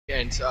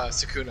and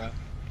Sukuna.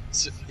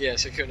 Yeah,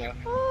 Sukuna.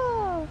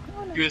 Oh,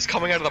 He was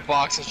coming out of the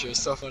box and shit. It was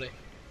so funny.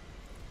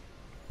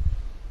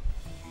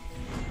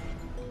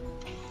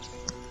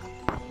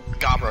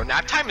 God, bro,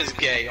 nap time is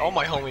gay. All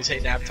my homies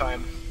hate nap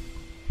time.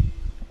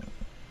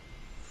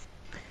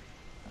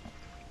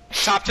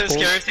 Top 10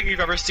 scariest thing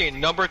you've ever seen.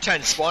 Number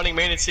 10, spawning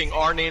main and seeing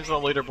our names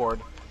on the leaderboard.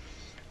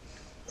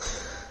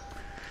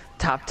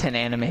 Top 10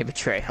 anime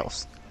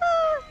betrayals.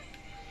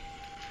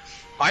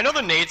 I know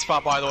the nade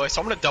spot, by the way,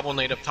 so I'm gonna double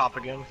nade up top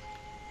again.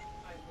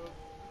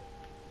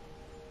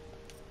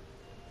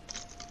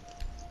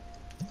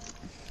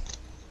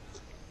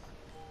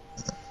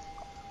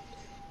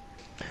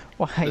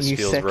 Why are This you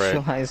feels right.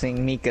 sexualizing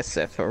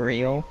Mikasa for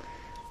real?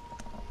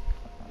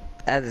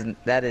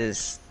 That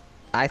is...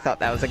 I thought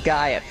that was a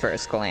guy at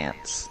first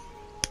glance.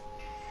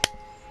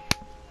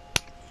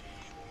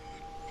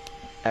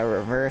 A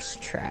reverse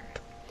trap.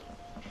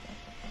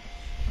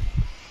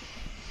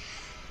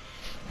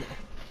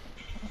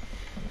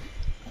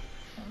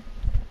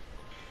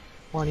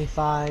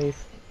 $25,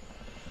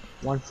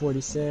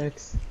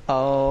 $146.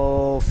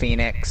 Oh,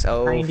 Phoenix.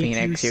 Oh, 92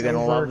 Phoenix, you're gonna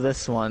silver. love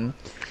this one.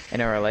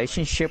 In a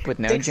relationship with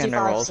no 65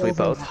 gender roles, we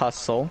silver. both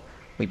hustle,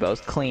 we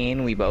both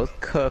clean, we both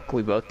cook,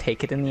 we both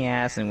take it in the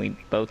ass, and we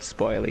both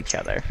spoil each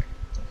other.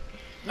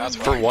 That's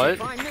For fine. what?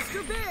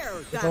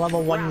 It's a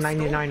level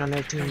 199 on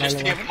their team, by Just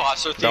the the way.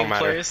 imposter Don't theme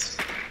matter. plays.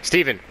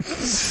 Steven,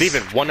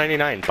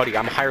 199, buddy.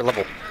 I'm a higher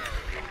level.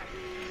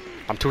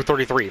 I'm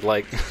 233.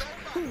 Like,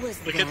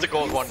 The kid's a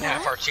gold one,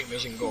 half our team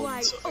is in gold,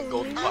 so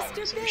golden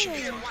platinum, so we should be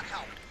fine.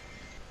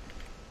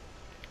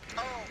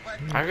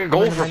 I got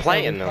gold for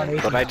playing them,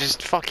 but I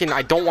just fucking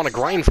I don't want to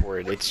grind for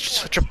it. It's just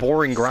such a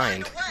boring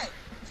grind.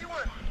 You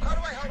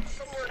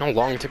know how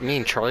long it took me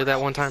and Charlie that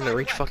one time to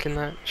reach fucking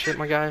that shit,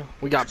 my guy?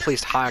 We got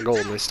placed high gold,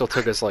 and it still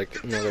took us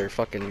like another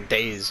fucking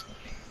days.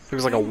 It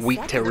was like a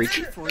week to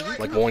reach,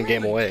 like one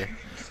game away.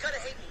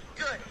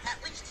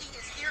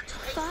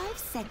 5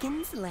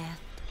 seconds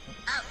left.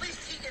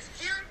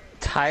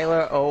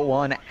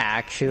 Tyler01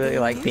 actually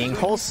like being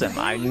wholesome.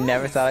 I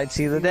never thought I'd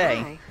see the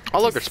day.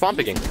 Oh look, they're spawn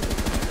picking.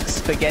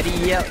 Spaghetti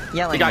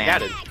yelling He got man.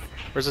 gatted.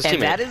 Where's his And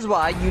teammate? that is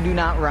why you do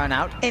not run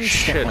out Shit,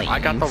 instantly. I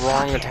got you the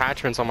wrong fuckhead.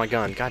 attachments on my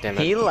gun. God damn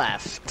it. He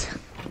left.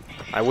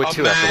 I would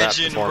too after that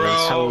Imagine,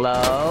 performance. bro.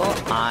 Hello,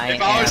 I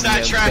If I was am that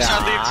your trash,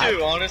 god. I'd leave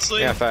too,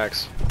 honestly. Yeah,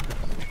 facts.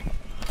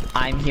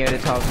 I'm here to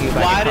talk to you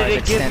about Why your did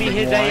it give me extended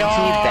his warranty.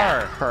 AR?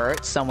 That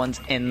hurt. Someone's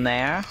in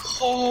there.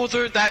 Oh,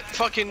 that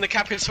fucking, the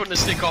captain's putting the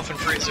stick off in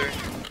freezer.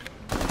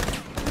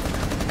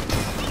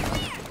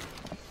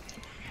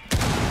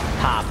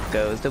 Pop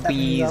goes the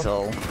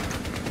weasel.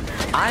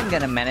 I'm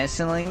gonna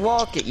menacingly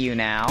walk at you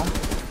now.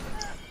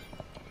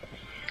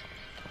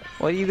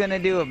 What are you gonna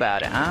do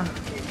about it, huh?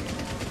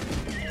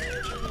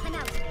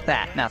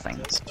 That, nothing.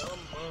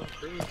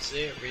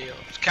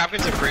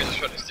 Captain's in freezer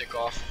putting the stick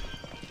off.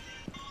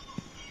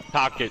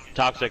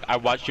 Toxic. I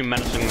watched you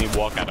menacingly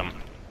walk at him.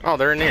 Oh,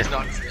 they're in here. He's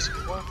not in freezer.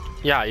 What?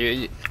 Yeah,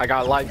 I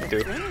got lied,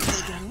 dude.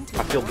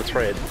 I feel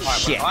betrayed.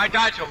 Shit. I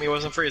died to him, he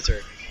wasn't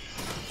freezer.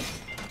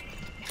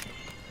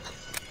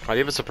 I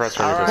have a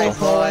suppressor on your Alright,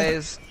 pistol.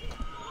 boys.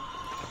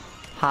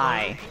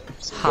 Hi.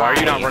 Why are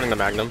you not Hi. running the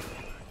Magnum?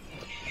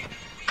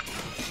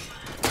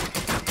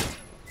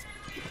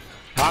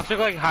 Toxic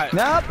like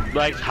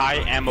high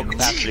ammo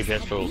capacity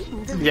pistols.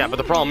 Yeah, but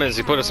the problem is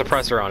you put a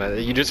suppressor on it.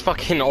 You just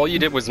fucking all you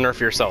did was nerf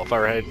yourself. All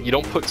right, you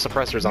don't put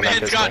suppressors on that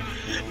pistol.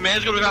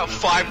 Man's got about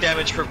 5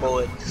 damage per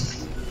bullet.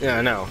 Yeah,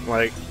 I know.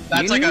 Like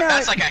That's You like know-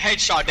 that's like a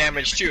headshot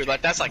damage too.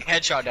 Like that's like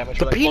headshot damage.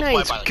 the but, like, multiplied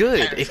P9's by, like,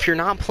 good 10. if you're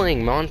not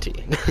playing Monty.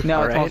 No,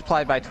 all it's right?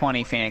 multiplied by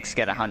 20, Phoenix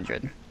get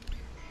 100.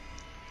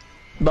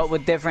 But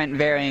with different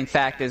varying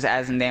factors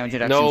as in damage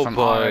reduction from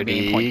R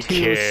being Nobody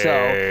 0.2, so...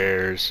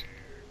 cares.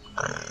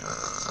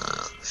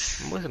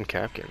 Listen,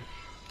 Capkin.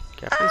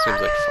 Capkin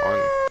seems like fun.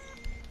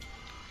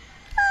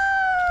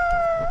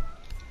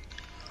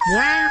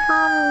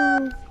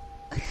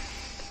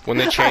 When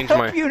they changed I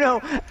my hope you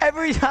know,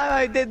 every time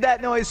I did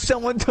that noise,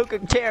 someone took a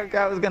character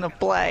I was gonna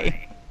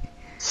play.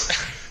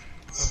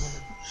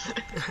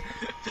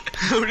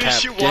 Who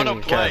does you want to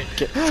play?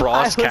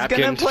 Frost, I was gonna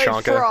Capkin, play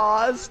Tachanka.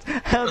 Frost,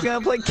 I was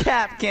gonna play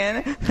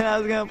Capkin, and I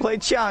was gonna play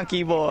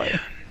Chonky Boy.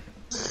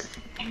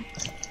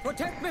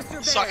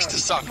 Sucks to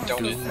suck,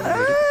 don't it?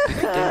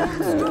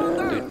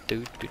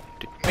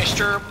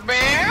 Mr.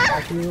 Bear.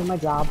 I can do my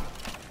job.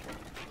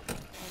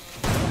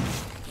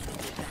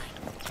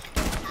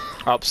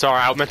 Oh, sorry,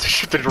 I meant to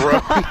shoot the drone.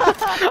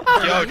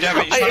 Yo,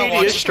 Devin, you I gotta hate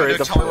watch it this straight video.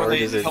 the Tell me when forward,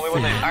 they. is it? Tell me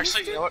when they.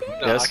 Actually, you know what?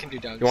 No, Yes? I can do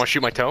down. You want to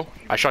shoot my toe?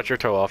 I shot your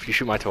toe off. You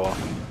shoot my toe off.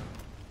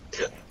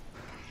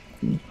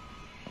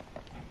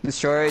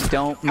 Destroyer,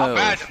 don't How move.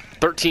 bad?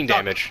 13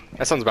 damage.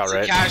 That sounds about It's a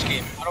right. cash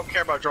game. I don't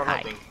care about drone Hi.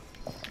 hunting.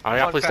 I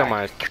got Fun placed on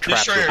my fact. trap.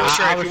 Destroyer, here.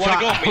 Destroyer, if you want to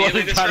go I immediately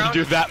wasn't this trying round. to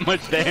do that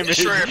much damage.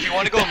 Destroyer, if you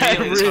want to go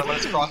immediately this round,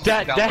 let's cross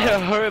that down that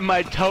low. hurt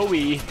my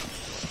toey.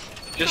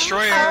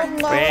 Destroyer,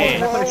 Wait.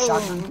 Put a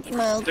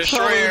shotgun.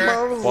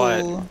 Destroyer.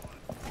 What?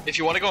 If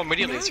you want to go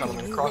immediately this round,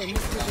 I'm gonna cross you.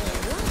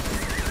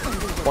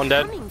 One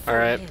dead.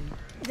 Alright.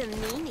 The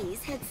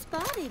meanies had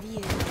spotted you.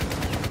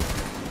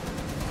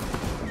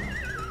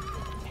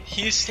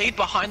 He stayed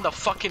behind the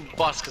fucking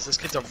bus because this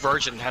kid's a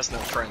virgin and has no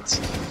friends.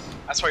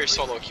 That's why you're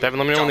so low key. Devin,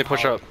 let me know when they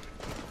push up.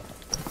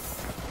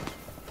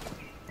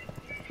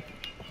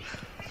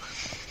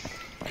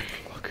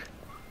 Fuck.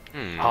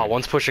 Oh,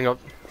 one's pushing up.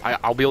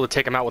 I'll be able to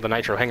take him out with a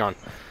nitro. Hang on.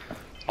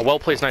 A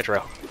well-placed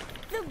nitro.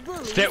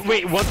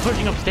 Wait, one's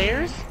pushing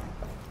upstairs?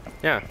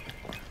 Yeah.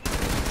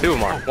 Two of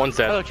them are. One's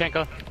dead. Hello,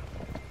 Chenko.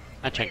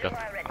 Not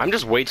Chenko. I'm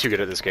just way too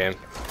good at this game.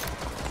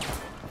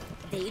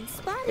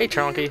 Hey,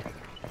 Chonky.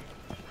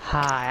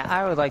 Hi,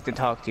 I would like to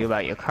talk to you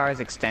about your car's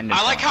extended.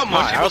 I like how Hi,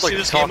 most I people would like see to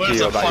this talk game to as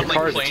you a about fun your like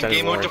car's playing extended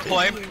game mode to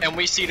play, warranty. and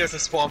we see it as a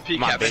Spawn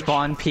Peak habit.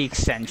 Spawn Peak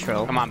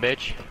Central. Come on,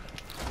 bitch.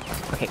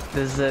 Okay,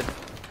 this is a.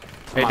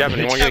 Hey, Devin,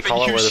 you want to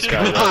call out where this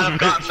guy is? I've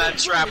gotten that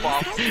trap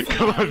off.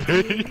 Come on,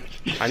 bitch.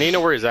 I need to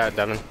know where he's at,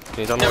 Devin. Can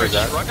you tell me where he's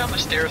at? Run down the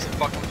stairs and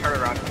fucking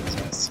turn around and his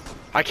ass.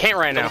 I can't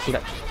right now.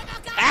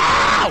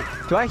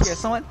 Ow! Do I hear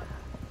someone?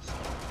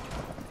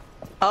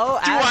 Oh,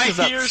 Do Ash I is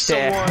hear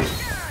upstairs.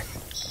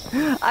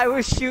 someone? I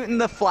was shooting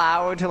the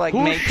flower to like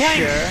Who's make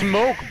playing sure.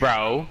 smoke,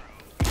 bro?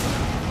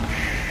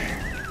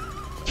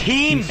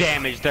 Team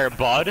damage there,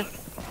 bud.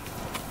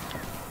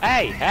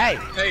 Hey, hey.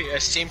 Hey, a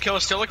team kill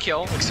is still a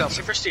kill, except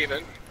for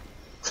Steven.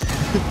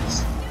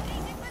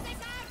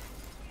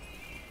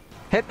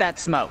 Hit that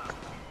smoke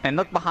and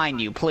look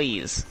behind you,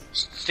 please.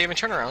 Steven,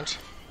 turn around.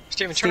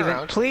 Steven, turn Steven,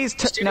 around. please.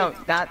 Steven. No,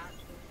 not.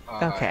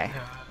 Okay.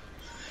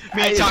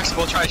 Me and Toxic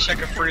will try to check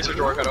if freezer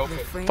door got open.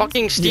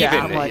 Fucking Steven.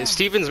 Yeah, I'm like-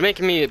 Steven's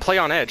making me play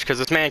on edge because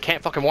this man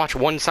can't fucking watch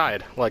one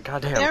side. Like,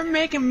 goddamn. They're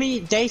making me.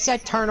 They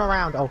said turn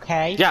around,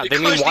 okay? Yeah, they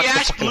mean Because watch the the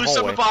Ash fucking blew hallway.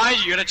 something behind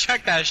you. You gotta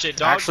check that shit,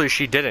 dog. Actually,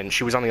 she didn't.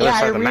 She was on the other Yeah,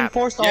 side I of the map.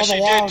 reinforced all yes, the she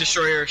walls. did,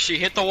 Destroyer. She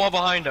hit the wall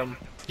behind him.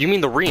 You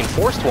mean the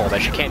reinforced wall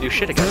that she can't do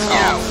shit against?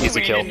 Yeah, Oh, we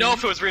easy kill. didn't know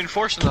if it was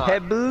reinforced or not. Hey,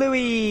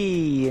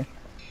 Bluey.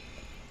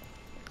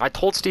 I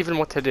told Steven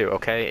what to do,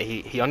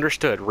 okay? He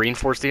understood.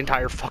 Reinforced the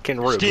entire fucking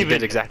room. Steven, He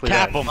did exactly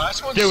cap that. him.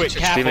 Last one's Do it, just-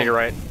 cap Steven, him. you're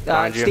right.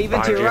 Behind you, Steven,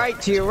 behind to your you.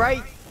 right, to your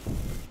right.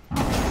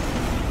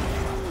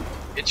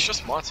 It's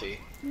just Monty.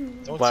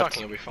 Don't Left. suck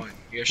and you'll be fine.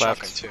 You have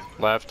Left. shotgun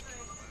too. Left.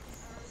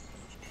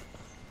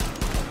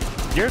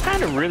 You're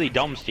kind of really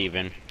dumb,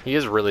 Steven. He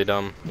is really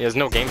dumb. He has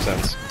no game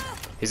sense.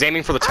 He's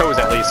aiming for the toes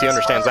at least. He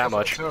understands that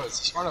much. Toes.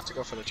 Smart enough to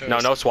go for the toes. No,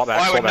 no, swap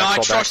back, I swap would back, not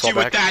swap back, trust you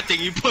swap with back. that thing.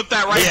 You put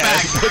that right Yeah,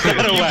 back. put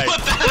that away.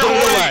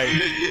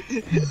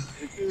 You put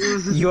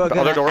that away. You are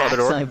gonna Other door, other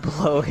door. accidentally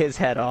blow his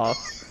head off.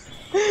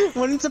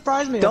 Wouldn't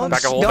surprise me. Don't,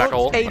 Back a hole, back a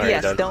hole. don't Alright, you're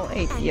ADS, dead. don't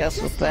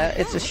ADS with that.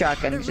 It's a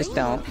shotgun, just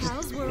don't.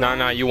 No,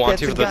 no, you want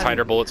That's to a for the gun.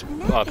 tighter bullets,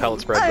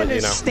 pellet spread, I but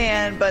you know.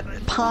 understand, but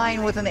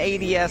Pine with an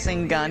ADS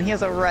and gun, he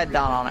has a red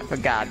dot on it, for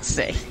God's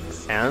sake.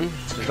 And?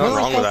 There's We're nothing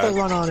wrong with supposed to that.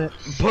 run on it.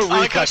 Put I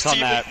like how reflex on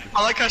Steven. that.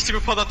 I like how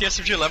Steven pulled out the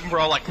SMG-11,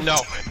 bro. Like, no,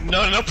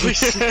 please.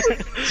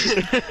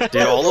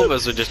 Dude, all of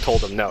us have just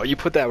told him, no, you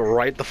put that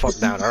right the fuck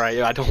down, alright?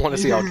 I don't want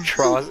to see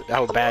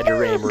how bad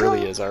your aim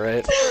really is,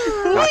 alright?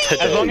 Not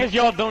today. As long as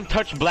y'all don't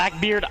touch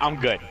Blackbeard, I'm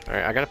good.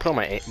 Alright, I gotta put on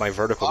my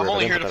vertical I'm grip. I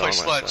only here didn't to put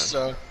play that on Sledge, last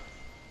time. so.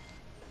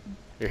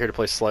 You're here to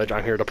play Sledge,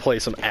 I'm here to play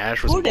some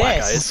Ash with Who some black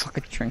dis? eyes.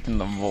 Fucking drinking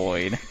the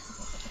void.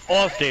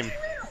 Austin,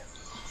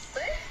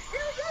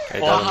 Hey,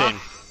 Devin, Austin,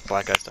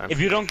 black eyes time. if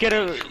you don't get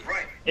a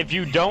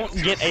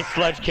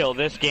sledge kill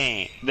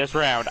this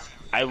round,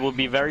 I will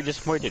be very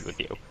disappointed with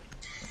you.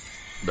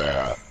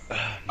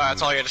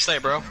 That's all you had to say,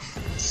 bro.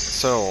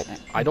 So,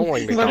 I don't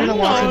like We're gonna McDonald's.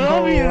 watch him go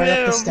love you, right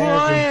up the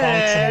stairs and little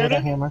bounce him with a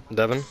boy. hammer.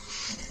 Devin?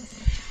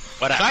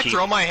 What Can I up, Chief?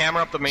 throw my hammer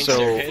up the main So,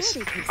 staircase?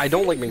 I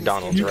don't like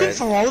McDonald's, You can right?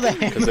 throw the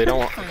Because hammer. they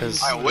don't,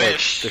 because I wish.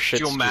 Like, the Could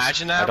shit's you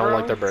imagine that, I don't bro?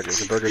 like their burgers.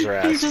 The burgers are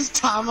You ass.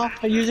 just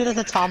use it as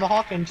a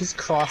tomahawk and just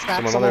cross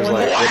back Some someone others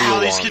with like, it. what do you Wow,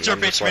 these want? kids are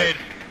I'm just bitch like,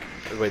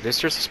 made. Wait, this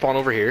just spawn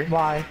over here?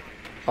 Why?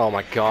 Oh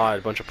my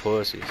god, bunch of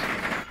pussies.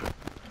 I'm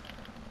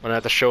gonna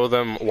have to show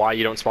them why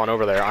you don't spawn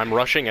over there. I'm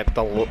rushing at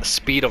the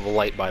speed of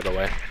light, by the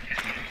way.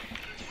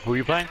 Who are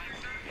you playing?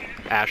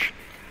 Ash,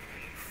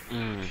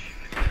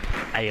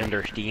 I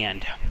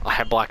understand. I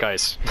have black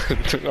eyes.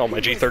 Oh, my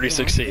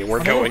G36C,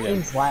 we're going in.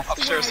 Team's left.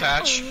 Upstairs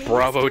hatch.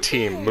 Bravo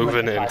team,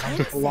 moving in.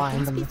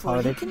 Blind and Before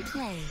you retarded. can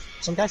play.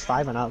 Some guy's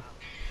 5 and up.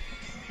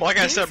 Like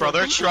I said, bro,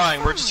 they're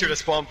trying. We're just here to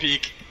spawn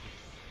peak.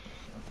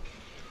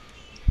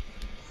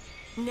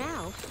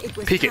 Now it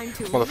was Peek it, time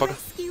to motherfucker.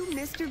 rescue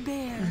Mr.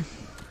 Bear.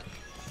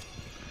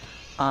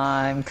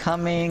 I'm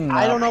coming.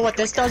 I don't know what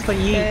this does, but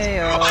yeet.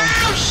 Hey-o.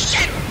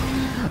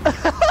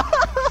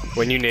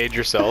 When you nade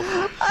yourself,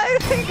 I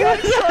think I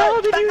saw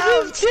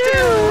it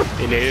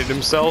too. he naded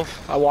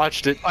himself. I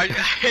watched it. I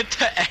hit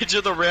the edge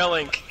of the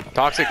railing.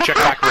 Toxic, check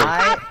back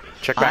room.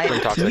 Check back room,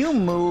 Toxic. You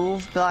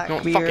move,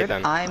 Blackbeard. No, fuck it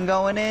then. I'm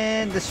going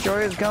in.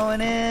 Destroyer's going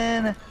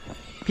in.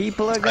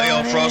 People are Hey,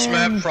 going yo, frost in.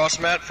 map,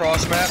 frost map,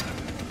 frost map.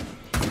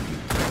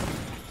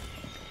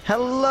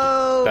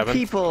 Hello, Devin?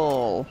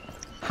 people.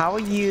 How are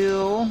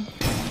you?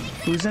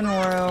 Who's in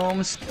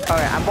rooms?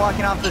 Alright, I'm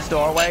blocking off this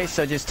doorway,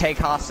 so just take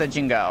hostage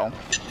and go.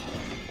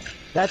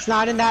 That's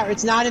not in that.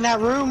 It's not in that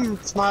room,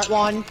 smart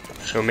one.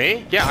 Who,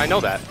 me? Yeah, I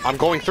know that. I'm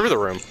going through the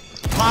room.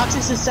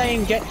 Toxis is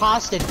saying get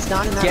hostage. It's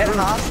not in that Get room.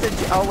 hostage.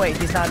 Oh wait,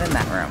 he's not in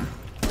that room.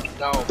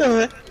 No, Do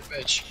it.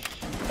 bitch.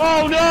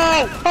 Oh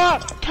no!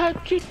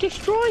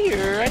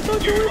 Destroyer! I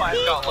thought you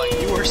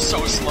were you were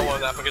so slow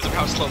on that because of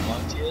how slow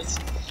Monty is.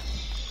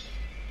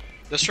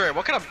 Destroyer,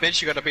 what kind of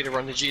bitch you gotta be to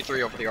run the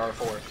G3 over the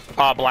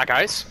R4? Black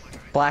Ice.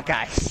 Black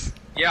Ice.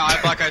 Yeah, I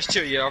have Black Ice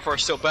too. Yeah, R4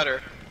 is still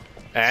better.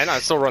 And I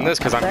still run this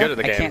because I'm good at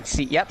the game. I can't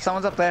see. Yep,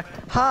 someone's up there.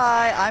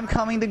 Hi, I'm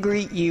coming to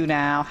greet you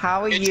now.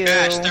 How are you?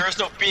 Ash, there is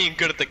no being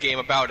good at the game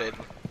about it.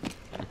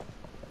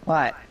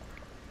 What?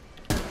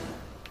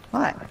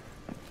 What?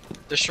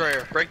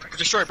 Destroyer, break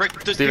the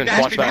Steven,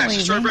 hatch, watch break the back. hatch,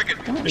 Destroyer, break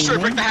it. Destroyer,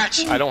 break the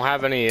hatch. I don't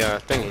have any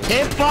thingies.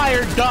 Hip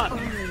fire done!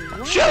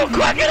 Shoot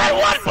quicker than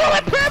 1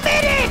 bullet per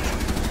minute!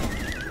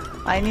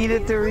 I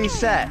needed to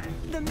reset.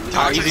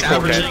 Toxic's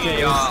averaging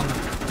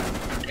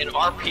an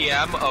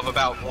RPM of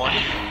about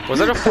 1. Was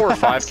that a 4 or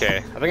 5K?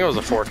 I think it was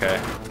a 4K.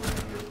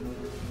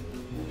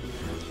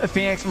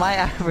 Phoenix, my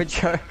average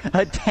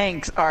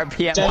tank's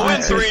RPM.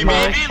 1-3,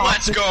 baby,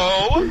 let's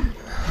go!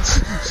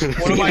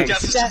 One of my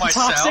deaths to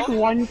myself. Toxic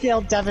 1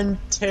 kill, Devin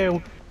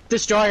 2.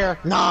 Destroyer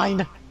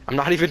 9. I'm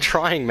not even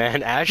trying,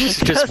 man. Ash is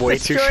just way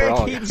too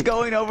strong. Keeps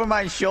going over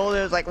my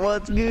shoulders like,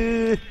 what's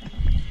good?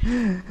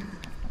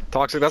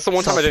 Toxic, that's the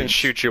one time I didn't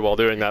shoot you while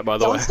doing that, by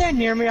the way. Don't stand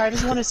near me, I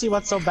just want to see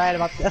what's so bad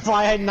about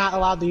why I'm not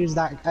allowed to use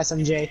that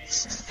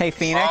SMG. Hey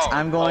Phoenix,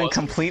 I'm going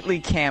completely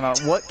camo.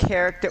 What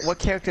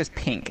character's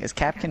pink? Is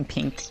Captain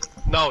pink?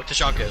 No,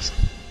 Tashanka's.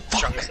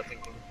 Tashanka's the pink.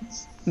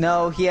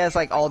 No, he has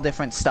like all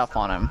different stuff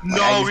on him.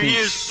 Like, No, he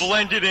is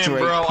blended in,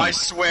 bro, pink. I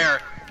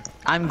swear.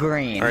 I'm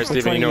green. Alright,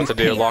 Steven, you know what to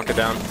do. Lock it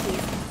down.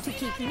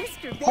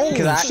 Holy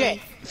shit!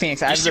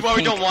 Phoenix, I You have see the why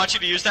we pink. don't want you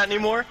to use that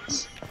anymore?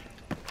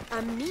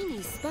 A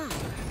mini spy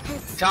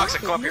has Toxic,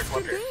 come up spotted here, come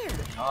up Mr. here.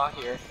 Bear. Not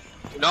here.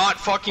 Do not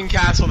fucking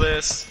castle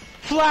this.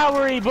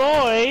 Flowery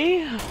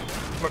boy!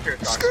 Come up here,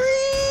 Toxic.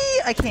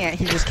 Scree! I can't,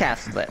 he just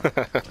castled it.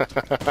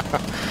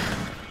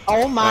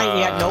 Oh my,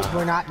 yeah, nope,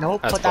 we're not,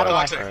 nope, that's put that away.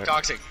 Toxic, Alright.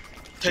 Toxic.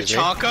 Excuse me?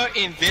 Tachanka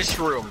in this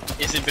room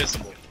is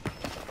invisible.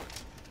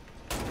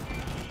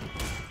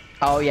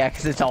 Oh yeah,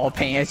 because it's all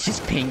pink. It's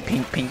just pink,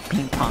 pink, pink,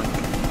 pink, punk.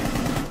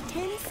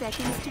 10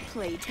 seconds to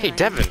play time. Hey,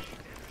 Devin.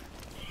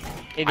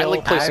 I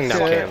like placing down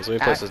cams. Let me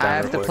place this down I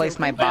have real to quick. place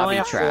my I only bobby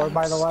have 4, trap.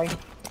 by the way.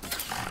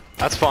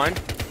 That's fine.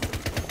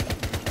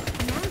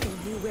 Now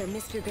they knew where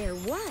Mr. Bear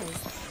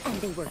was, and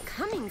they were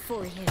coming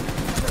for him. The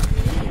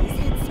police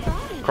had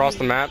spotted Across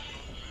the him. map.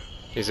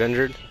 He's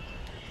injured.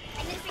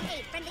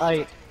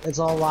 It's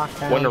all locked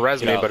down. Wouldn't have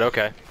res me, but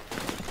okay.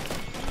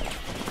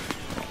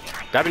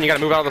 Devin, you gotta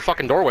move out of the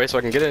fucking doorway so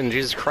I can get in.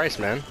 Jesus Christ,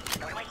 man.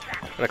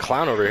 I'm a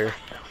clown over here.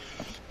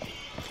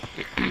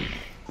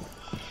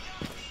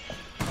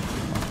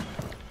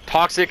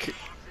 Toxic,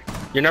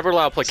 you're never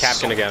allowed to play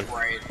Captain again.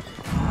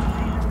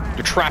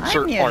 Your traps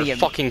I'm are near the-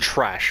 fucking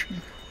trash.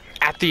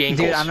 At the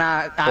ankles. Dude, I'm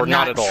not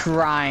at all.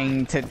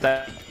 trying to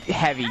the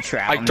heavy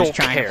trap. I I'm don't just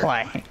trying care. to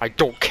play. I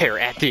don't care.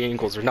 At the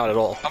ankles or not at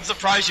all. I'm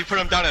surprised you put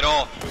him down at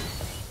all.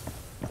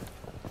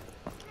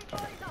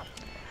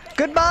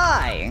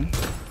 Goodbye.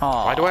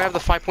 Aw. Why do I have the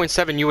 5.7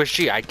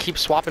 USG? I keep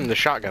swapping the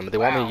shotgun, but they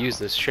want me to use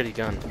this shitty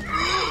gun.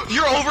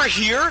 You're over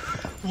here?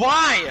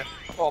 Why?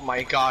 Oh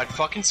my god,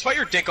 fucking sweat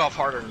your dick off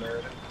harder,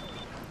 nerd.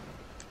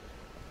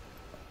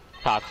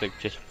 Toxic,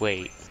 just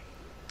wait.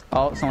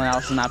 Oh, someone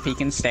else is not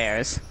peeking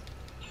stairs.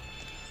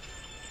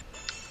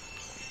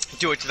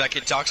 Do it to that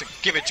kid, Toxic.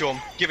 Give it to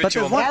him. Give it But to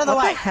the, him. what, Get out of the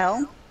what way. the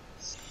hell?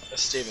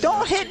 That's Steven.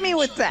 Don't hit me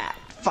with that.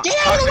 Fuck. Get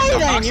out of the way Toxic,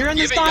 then! Toxic, You're in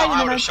the give it, side yo, I and then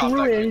I would've shot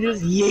threw that it and you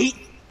just yeet.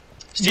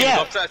 Steven, Yeah,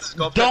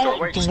 go up that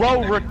doorway. Don't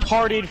throw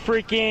retarded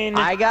freaking.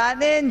 I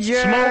got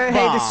injured. Smoke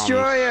Hey, bombs.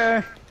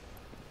 destroyer.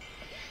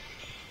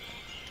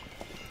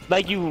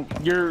 Like you're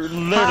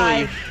literally.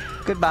 Hi.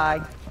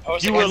 Goodbye.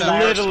 You were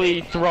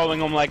literally throwing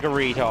them like a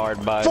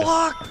retard, bud.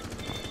 Fuck.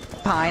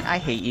 Pine, I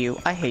hate you.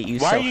 I hate you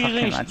Why so are you fucking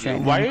using? much.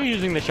 Right Why now. are you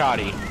using the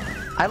shoddy?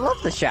 I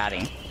love the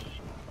shotty.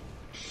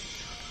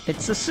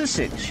 It's a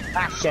sausage.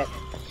 Ah, shit.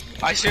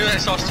 I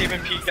saw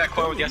Steven peek that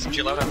corner with the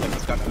SMG-11. I'm like,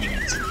 he's got no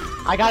chance.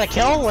 I got a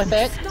kill with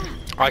it.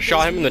 I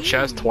shot him in the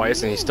chest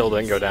twice and he still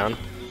didn't go down.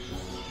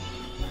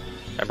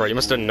 Yeah, bro, you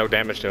must have done no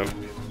damage to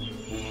him.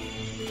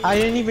 I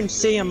didn't even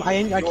see him.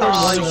 I killed one Oh, of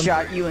I them.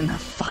 shot you in the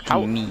fucking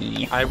How-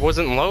 knee. I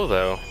wasn't low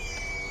though.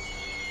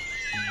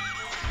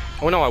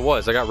 Oh no, I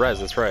was. I got res.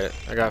 That's right.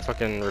 I got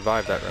fucking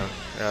revived that round.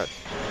 I got.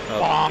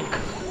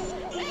 Bonk.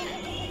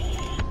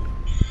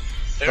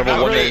 They don't Level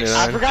have a 199. base.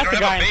 I forgot They the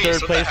don't guy have a in base,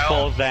 third what the place hell?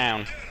 falls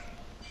down.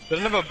 They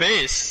don't have a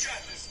base.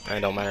 It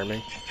don't matter to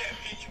me.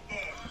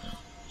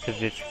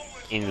 Because it's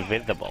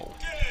invisible.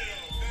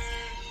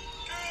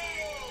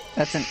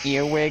 That's an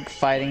earwig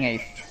fighting a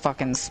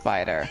fucking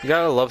spider. You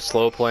gotta love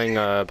slow playing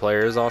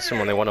players, Austin,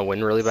 when they want to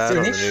win really bad on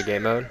the Finish? new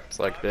game mode. It's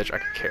like, bitch, I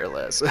could care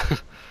less.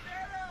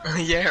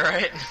 Yeah,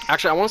 right?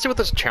 Actually, I want to see what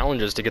this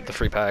challenge is to get the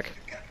free pack.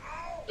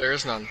 There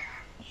is none.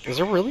 Is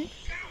there really?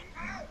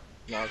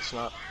 No, it's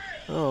not.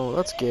 Oh,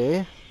 that's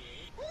gay.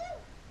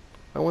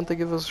 I want to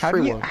give us a How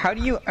free do you one. how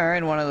do you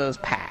earn one of those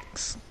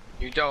packs?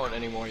 You don't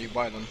anymore, you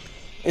buy them.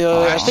 Yeah, I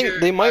Last think year-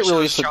 they might last year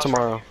release was it Challenge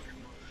tomorrow.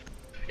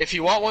 If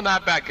you want one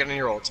that bad, get in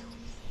your ult.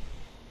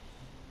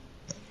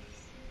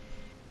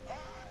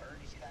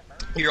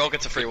 Your all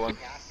gets a free one.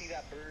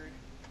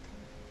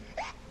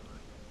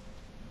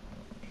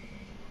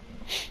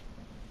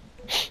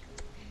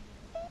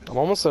 I'm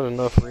almost at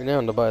enough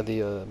renown to buy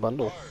the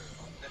bundle.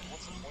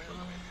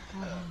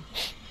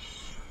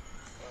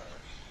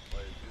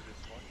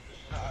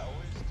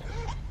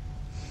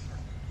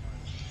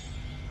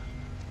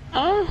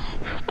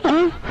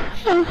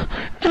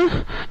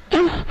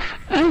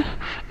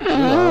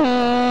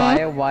 Buy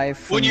a wife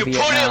from When you put it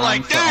Vietnam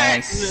like for that!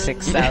 only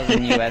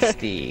 6,000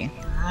 USD.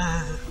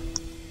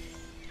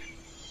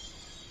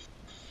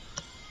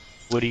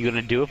 What are you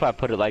gonna do if I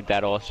put it like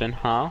that, Austin?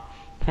 Huh?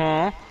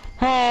 Huh?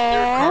 Your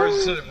Huh?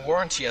 car's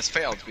warranty has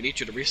failed. We need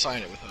you to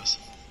re-sign it with us.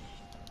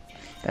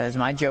 That is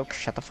my joke.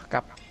 Shut the fuck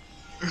up.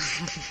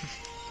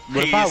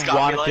 What if I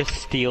wanted to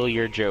steal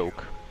your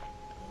joke?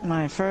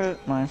 My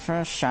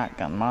first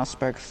shotgun,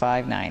 Mossberg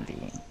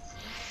 590.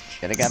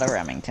 Should've got a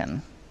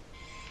Remington.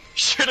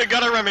 Should've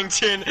got a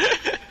Remington.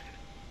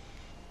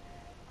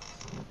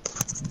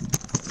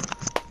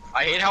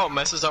 I hate how it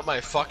messes up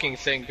my fucking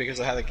thing because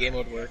of how the game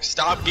mode works.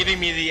 Stop giving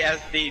me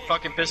the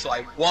fucking pistol.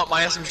 I want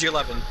my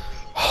SMG-11.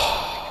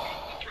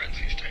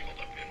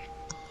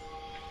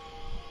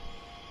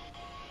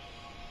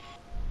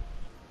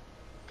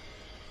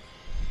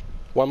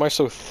 Why am I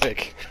so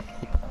thick?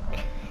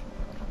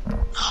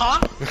 Huh?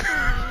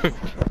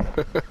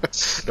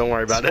 Don't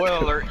worry about Spoiler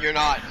it. alert, you're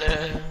not.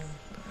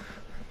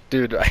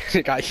 Dude,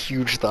 I got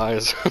huge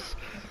thighs.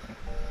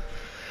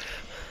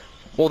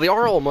 Well, they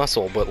are all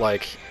muscle, but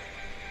like...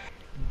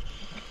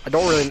 I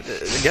don't really...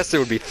 I guess they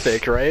would be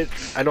thick, right?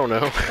 I don't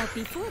know. But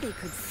before they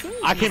could say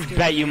I can Mr.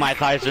 bet you my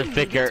thighs are Bear,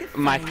 thicker.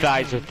 My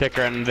thighs are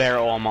thicker, and they're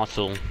all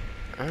muscle.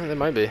 They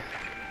might be.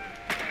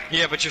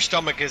 Yeah, but your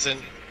stomach isn't.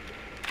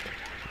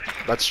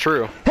 That's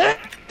true.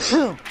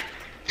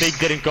 They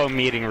didn't go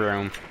meeting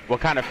room. What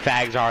kind of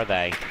fags are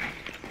they?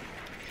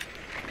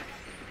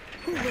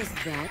 Who was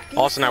that?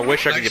 Austin, I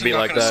wish I could Actually be not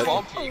like gonna that.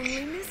 swamp you. Only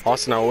Mr.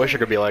 Austin, I wish I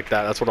could be like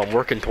that. That's what I'm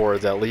working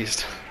towards, at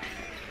least.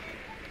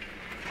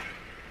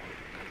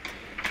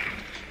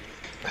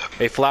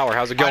 Hey, Flower,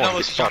 how's it going? I know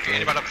this is Fuck, joking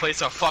man. about to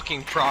place a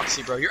fucking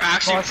proxy, bro. You're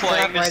actually Boss playing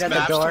trap this right at the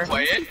map door. to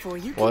play it? Before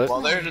you What? could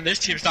Well, play. this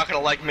team's not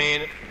gonna like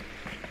me.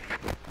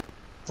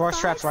 Force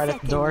traps right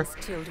at the door.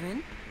 Seconds,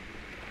 children.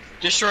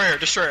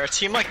 Destroyer. A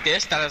team like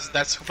this,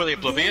 that's completely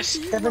oblivious.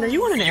 Devin, are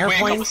you on an You wait a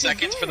couple airplane?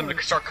 seconds for them to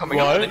start coming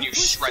What? up, and then you We're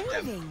shred them.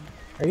 standing.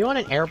 Are you on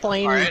an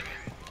airplane? Alright?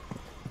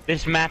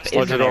 This map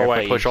Sludge is it an all away,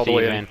 airplane, push all the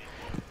way Steven. in.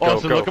 Go,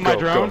 Austin, go, look at my go,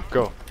 drone.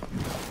 Go.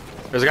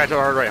 There's a guy to the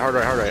hard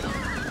right.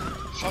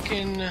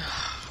 Fucking...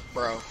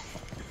 Bro.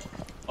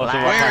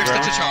 Austin, watch my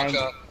Where's the drone.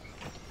 T'Chaka?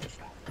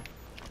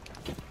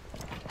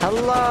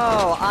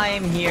 Hello, I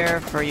am here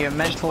for your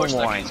mental Push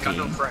that kid, he's got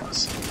no warranty.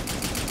 friends.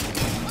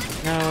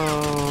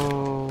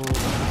 No.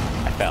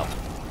 I fell.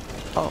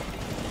 Oh,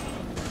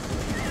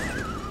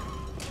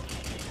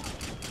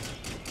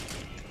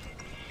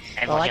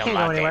 Well, I can't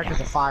go anywhere because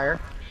of fire.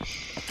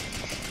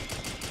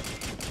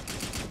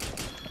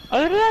 Oh,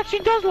 that actually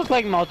does look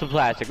like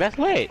multiplastic. That's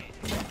lit.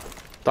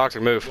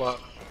 Toxic, move. What?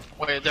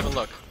 Wait, Devin,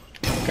 look.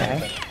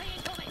 Okay.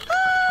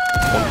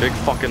 One big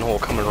fucking hole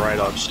coming right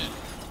up. Shit.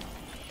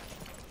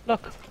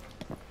 Look.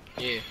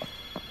 Yeah,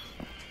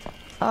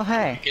 oh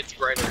hey. it gets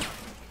brighter.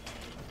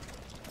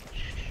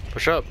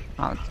 Push up.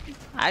 Oh,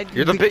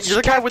 You're the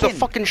guy with the Captain.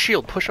 fucking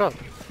shield. Push up.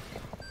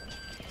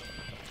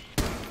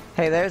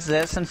 Hey, there's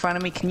this in front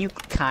of me. Can you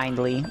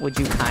would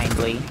you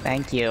kindly?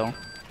 Thank you.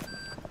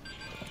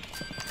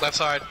 Left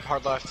side,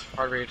 hard left,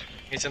 hard read.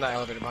 He's in that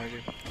elevator behind you.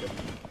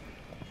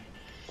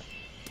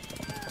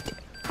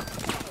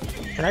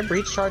 Can I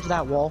breach charge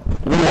that wall?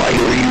 Why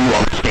are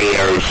you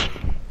upstairs?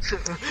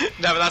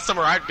 No, but that's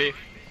somewhere I'd be.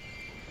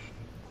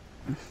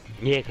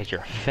 Yeah, because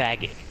you're a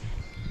faggot.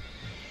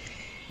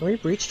 Can we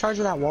breach charge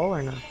that wall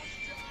or not?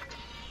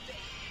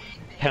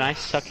 Can I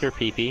suck your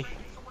pee-pee?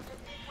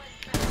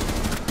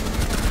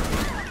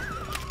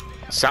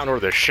 Sound over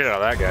the shit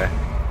out of that guy.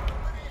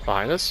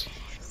 Behind us?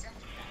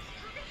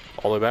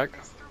 All the way back.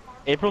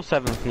 April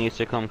 7th needs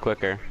to come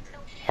quicker.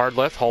 Hard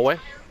left, hallway.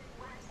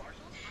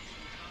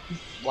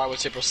 Why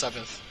was April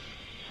 7th?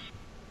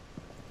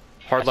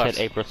 Hard I left.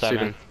 said April Steven.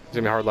 7th. He's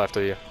gonna be hard left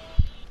of you.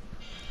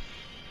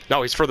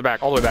 No, he's further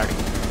back, all the way back.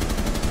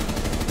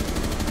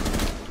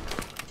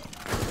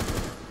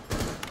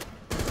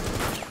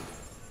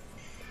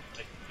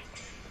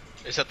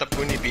 Is that the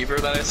Boony Beaver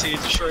that I see,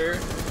 Destroyer?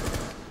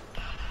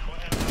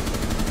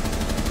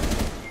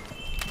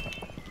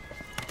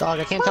 Dog,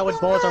 I can't tell which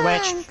bullets are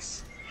which.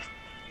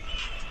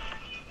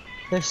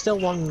 There's still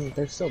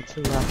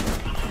two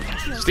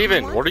left.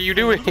 Steven, what are you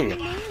doing?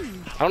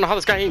 I don't know how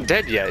this guy ain't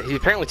dead yet. He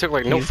apparently took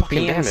like no He's fucking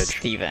being damage.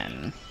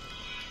 Steven.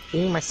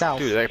 Being myself.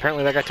 Dude,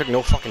 apparently that guy took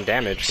no fucking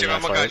damage in Steven, that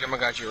I'm gonna guide fight. you, I'm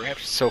gonna guide you, right?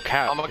 So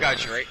cat. I'm gonna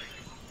guide you, right?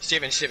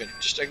 Steven,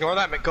 just ignore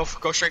that, go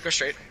straight, go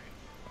straight.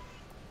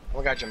 I'm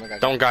gonna guide you,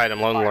 Don't guide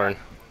him, let him learn.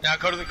 Now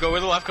go to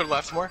the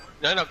left more.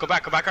 No, go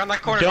back around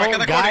that corner. Don't back on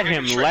that guide corner,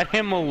 him, straight. let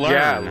him learn.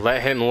 Yeah,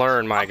 let him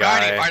learn, my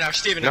Guiding, guy. right now,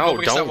 Steven, No, go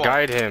against that don't wall.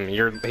 guide him.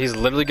 He's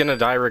literally gonna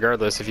die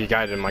regardless if you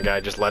guide him, my guy.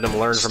 Just let him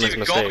learn from his Steven,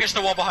 go mistakes. against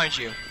the wall behind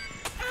you.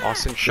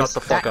 Austin, shut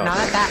the fuck up. Not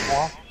at that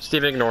wall.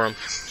 Steven, ignore him.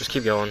 Just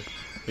keep going.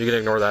 You can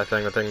ignore that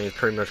thing. The thing means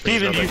pretty much means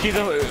Steven, do you see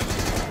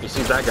the? You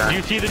see that guy? Do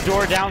you see the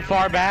door down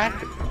far back?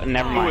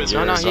 Never mind.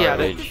 No, he had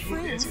it.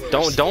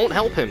 Don't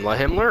help him. Let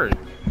him learn.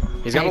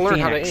 He's gotta learn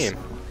how to aim.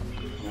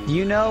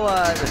 You know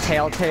the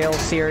Telltale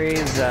series?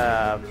 Two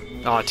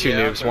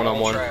noobs,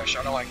 one-on-one. I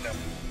don't like them.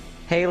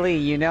 Haley,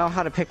 you know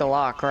how to pick a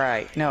lock,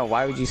 right? No,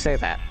 why would you say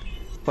that?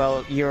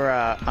 Well, you're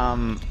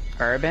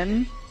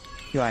urban.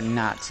 You are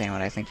not saying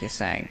what I think you're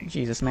saying.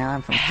 Jesus, man,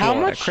 I'm from How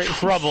Florida. much Crazy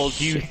trouble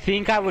do you shit.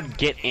 think I would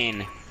get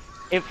in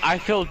if I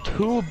filled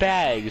 2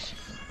 bags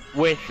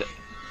with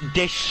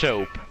dish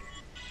soap?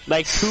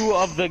 Like 2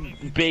 of the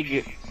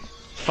big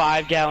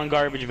 5-gallon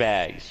garbage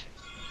bags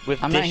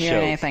with I'm dish not hearing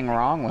soap anything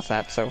wrong with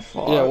that so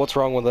far. Yeah, what's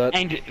wrong with that?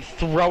 and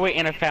throw it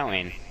in a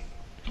fountain.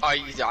 I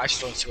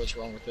still don't see what's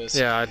wrong with this.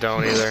 Yeah, I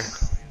don't either.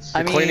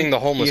 I mean, Cleaning the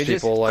homeless you're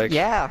just- people, like...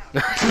 Yeah.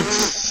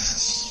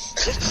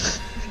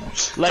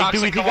 Like,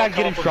 do we Toxic, think come I'd get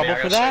in on, trouble I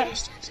for gotta show that? you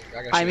this. I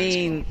gotta I show you this.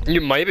 mean,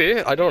 You might be.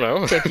 I don't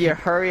know. if you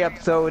hurry up,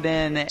 throw it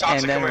in, and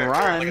Toxic, then come here,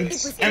 run. look at It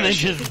this. was And then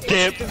just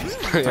dip. yeah,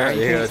 Right,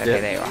 you gotta okay,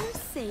 dip. there you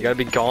are. You gotta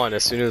be gone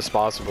as soon as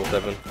possible,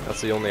 Devin.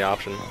 That's the only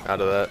option out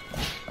of that.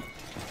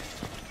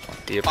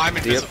 Dip, I'm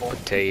dip, invisible.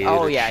 potato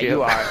Oh yeah, chip.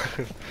 you are.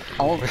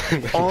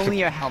 Only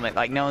your helmet,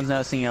 like no one's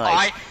noticing your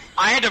legs.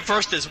 I had to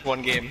first this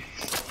one game.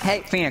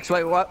 Hey, Phoenix,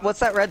 wait, what's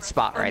that red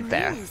spot right A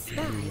there? new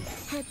spy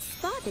had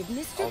spotted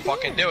Mr. I'll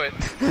fucking Bear. do it.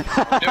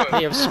 I'll do We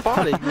it. have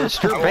spotted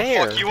Mr. I will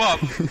Bear. fuck you up.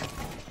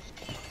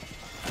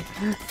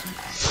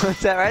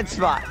 What's that red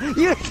spot?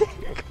 You.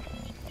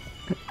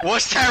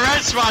 What's that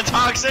red spot,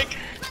 Toxic?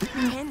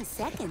 10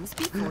 seconds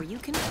before you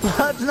can.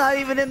 That's not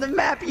even in the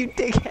map, you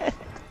dickhead.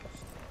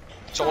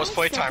 It's almost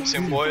playtime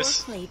soon,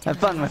 boys. Have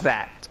fun with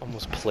that. It's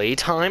almost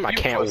playtime. I You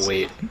can't pussy.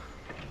 wait.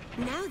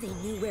 Now they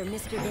knew where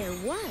Mr. Bear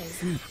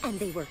was, and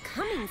they were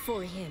coming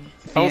for him.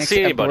 I don't Phoenix,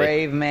 see anybody. A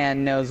brave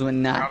man knows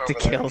when not Not to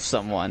over there. kill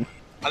someone.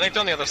 I think they're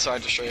on the other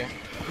side to show you.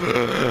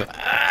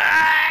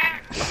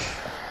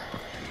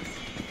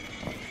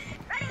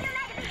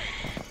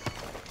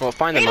 Well,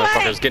 find them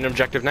motherfuckers. Get an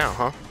objective now,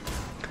 huh?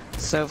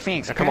 So,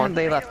 Phoenix, come on.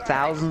 apparently they left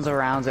thousands of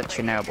rounds at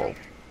Chernobyl.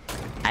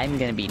 I'm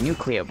gonna be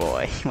nuclear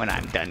boy when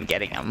I'm done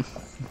getting them.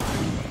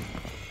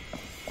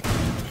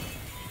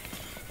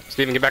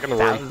 Steven, get back in the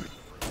room.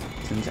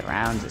 Thousands of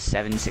rounds of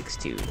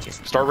 7.62.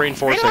 Just Start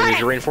reinforcing. Did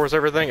you reinforce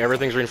everything?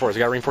 Everything's reinforced. You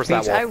gotta reinforce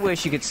that Phoenix, I wall.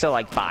 wish you could still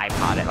like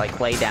bipod it, like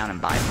lay down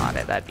and bipod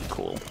it. That'd be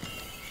cool.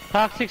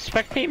 Toxic,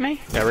 spectate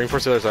me? Yeah,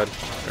 reinforce the other side.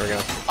 There we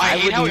go. I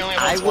hate how he only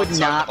I holds would one side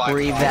not of the bike.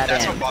 breathe that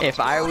That's in. what bothers If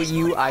me. I were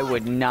you, I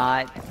would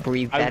not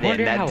breathe I that in.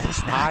 wonder That how does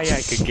high not-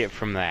 I could get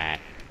from that.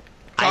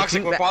 I Toxic,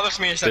 think what that- bothers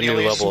me is that The he new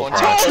only uses level of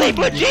one hard. side.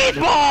 Holy bejeez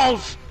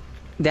balls!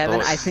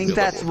 Devin, Oh, I think the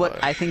that's level what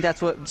five. I think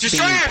that's what's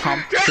Destroy being it!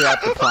 pumped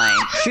throughout the plane.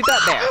 Shoot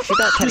that bear. Shoot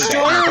that teddy bear.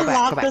 Destroyer No, go back,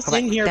 locked go back, us go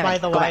back. in here, Devin, by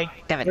the go way.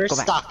 back. Devin, We're go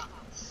back. stuck.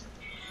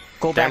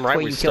 Go back Damn right to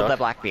where we you killed stuck. that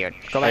Blackbeard.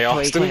 Go back Hey, to where you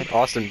Austin. killed it.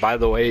 Austin, by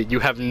the way, you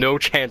have no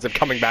chance of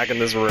coming back in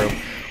this room.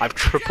 I've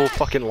triple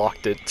fucking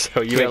locked it,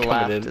 so you To your ain't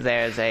coming left, in.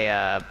 there's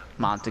a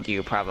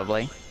Montague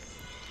probably.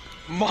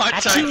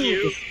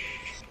 Montague.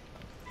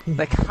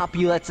 The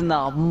Capulets in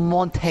the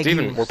Montague.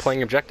 Steven, we're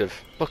playing objective.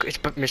 Look, it's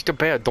but Mr.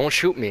 Bear, don't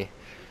shoot me.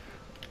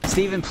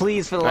 Steven,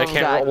 please, for the I love of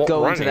can't God, won't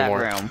go run into that anymore.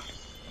 room.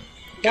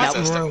 Get That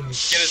his ass, room. Devin. Get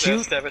his Shoot-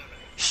 ass, Devin.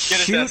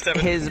 Shoot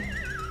Devin. his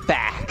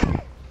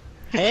back.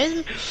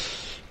 His?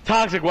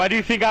 Toxic, why do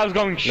you think I was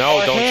going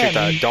No, don't him. shoot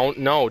that. Don't.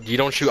 No, you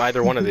don't shoot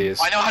either one of these.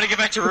 I know how to get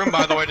back to your room,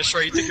 by the way,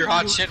 Destroy. You think you're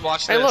hot shit?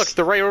 Watch this. Hey, look,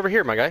 they're right over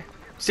here, my guy.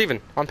 Steven,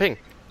 on ping.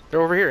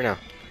 They're over here now.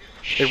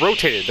 They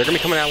rotated. They're gonna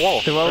be coming at wall.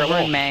 They're at over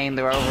wall. in Maine.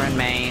 They're over in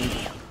Maine.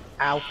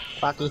 Ow.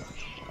 Fucky.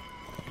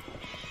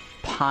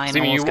 Pine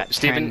Steven, almost you, got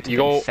Steven, turned to you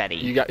go. confetti.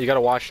 You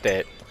gotta watch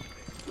that.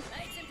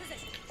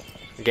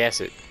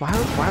 Gas it. Why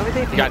would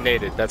they? You got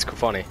naded. That's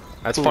funny.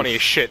 That's Oof. funny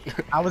as shit.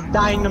 I was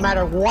dying no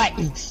matter what.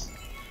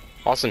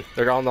 Austin,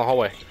 they're down the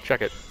hallway.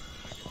 Check it.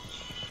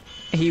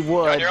 He You're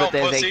would, on your but own,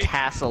 there's pussy. a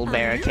castle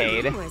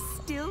barricade. You are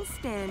still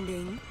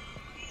standing.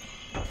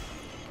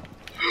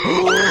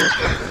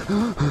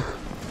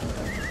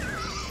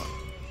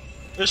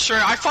 Destroy,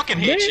 I fucking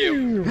hate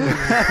you.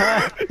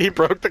 He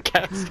broke the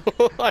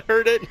castle. I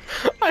heard it.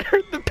 I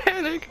heard the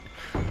panic.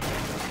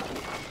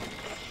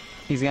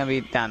 He's gonna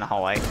be down the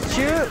hallway.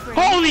 Shoot!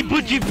 Holy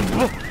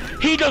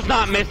budgie! He does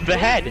not miss the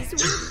head.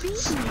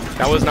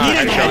 That was not He a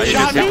didn't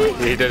headshot.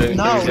 headshot He didn't.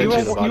 No, he was you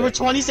inches about were it.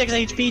 26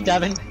 HP,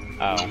 Devin.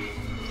 Oh.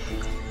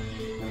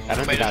 I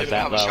don't Made think it I was even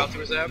that have a low. shot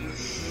through his ab.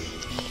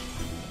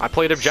 I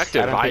played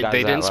objective. I don't think I was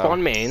They that didn't low.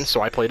 spawn main,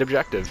 so I played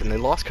objective, and they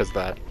lost because of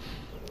that.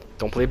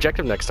 Don't play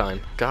objective next time.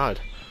 God.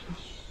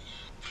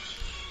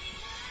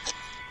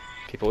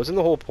 People, isn't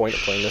the whole point of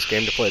playing this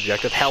game to play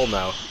objective? Hell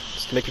no.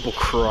 Just to make people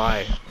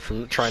cry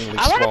from trying to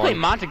I want to play spawn.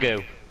 Montague.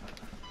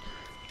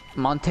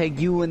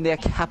 Montague and their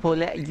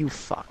Capulet, you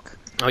fuck.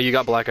 Oh, you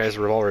got Black Eyes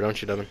revolver, don't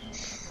you, Devin?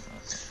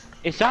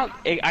 It's not.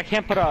 I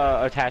can't put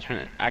a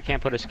attachment. I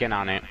can't put a skin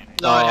on it.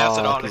 No, it has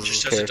it Oh, on. It 'cause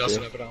just it's says it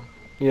doesn't character. have it on.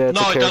 Yeah, it's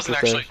No, a it character doesn't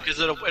thing. actually, because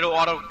it'll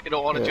auto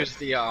Yeah. choose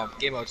the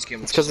game mode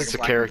scheme. It's because it's a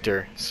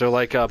character. So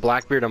like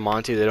Blackbeard and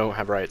Monty, they don't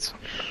have rights.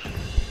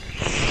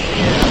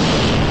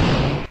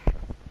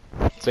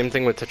 Same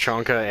thing with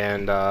Tachanka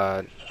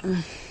and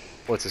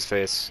what's his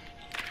face?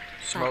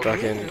 Smoke.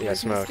 Fucking yeah,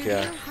 Smoke.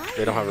 Yeah,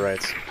 they don't have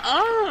rights.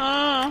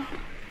 I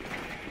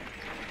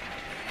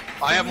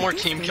have more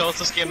team kills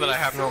this game than I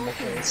have normal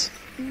kills.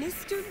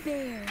 Mr.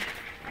 Bear.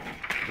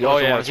 Oh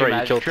yeah, was that's your right. You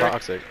magic killed trick?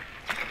 Toxic.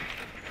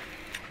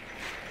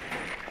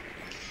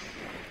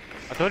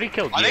 I thought he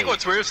killed I think you.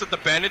 what's weird is that the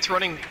bandit's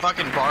running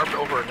fucking barbed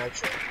over a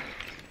nitro.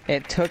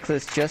 It took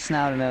this just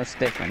now to notice the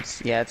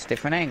difference. Yeah, it's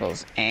different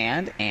angles.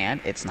 And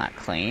it's not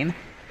clean.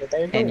 But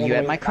there go, And you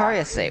had all my the way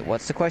Karya say,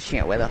 what's the question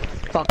here? Where the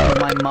fuck is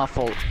my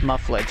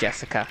muffler,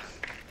 Jessica?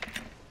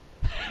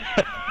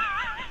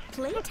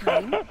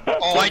 Playtime.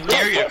 Oh, I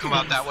dare you to come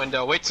out that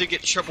window. Wait till you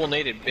get triple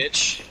nated,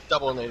 bitch.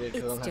 Double nated.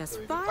 'cause I don't It's have just to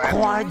read it. 5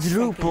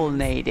 Quadruple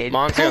nated.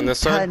 Monty on this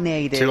side.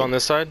 pentanated, 2 on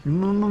this side.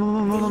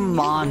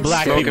 Monster.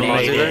 Black Smoke people and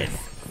Monty made there. it.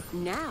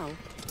 Now,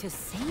 to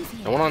save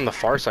him. No one on the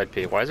far side,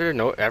 Pete. Why is there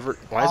Why is there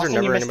Austin,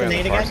 you never missed the anybody on the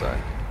nade far again?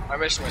 side? I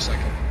missed my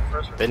second.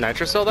 First one. They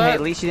nitro sell Hey, that?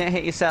 at least you didn't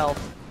hit yourself.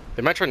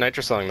 They might try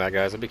nitro selling that,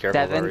 guys. I'd be careful.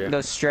 if I were Devin, you.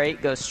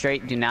 go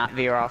straight, do not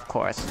veer off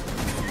course.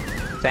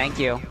 Thank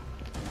you.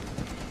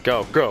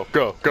 Go. Devin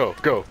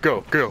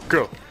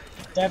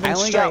I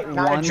only straight, got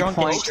not a 1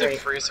 drunken point. Smokes in straight.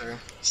 freezer.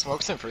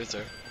 Smokes in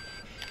freezer.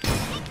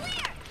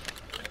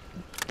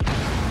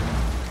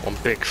 One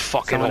big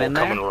fucking Someone hole in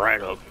there? coming right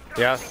up.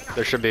 Yeah,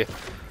 there should be.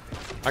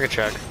 I can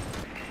check.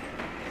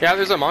 Yeah,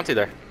 there's a Monty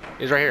there.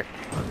 He's right here.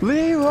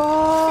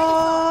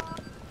 Leroy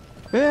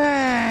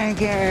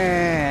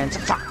Jenkins.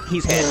 Fuck,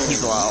 he's hit.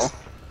 He's low.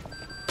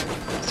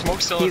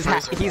 Smoke's still in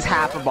freezer. He's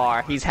half a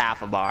bar. He's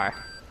half a bar.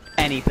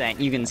 Anything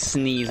you can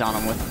sneeze on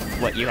him with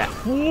what you have.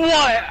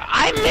 What?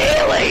 I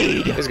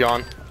meleeed. He's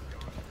gone.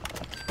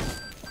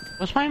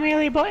 What's my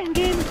melee button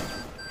again?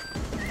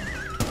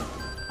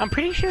 I'm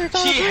pretty sure it's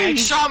all He green.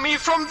 headshot me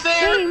from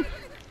there!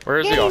 Where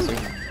is he, Austin?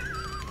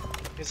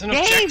 He's an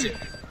objective.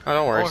 Oh,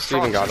 don't worry. Oh,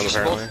 Steven got him just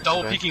apparently. both double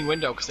Okay. peeking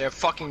window because they have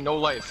fucking no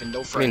life and no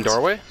You friends. mean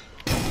doorway?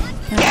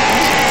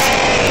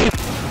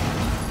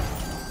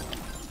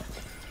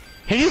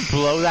 Can you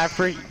blow that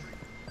freak?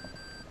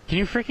 Can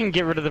you freaking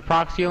get rid of the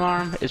proxy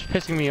alarm? It's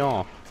pissing me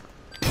off.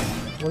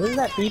 What is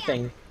that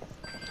beeping?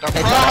 The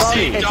It's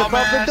proxy, above the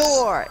dumbass!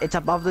 door. It's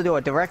above the door,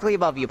 directly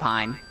above you,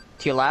 Pine.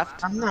 To your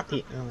left. I'm not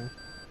peeping.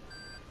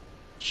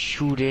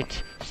 Shoot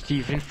it,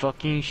 Steven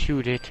fucking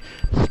shoot it.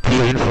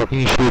 Steven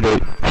fucking shoot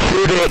it.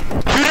 Shoot it!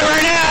 Shoot it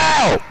right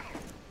now!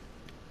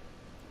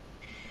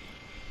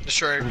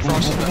 Destroy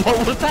Frost.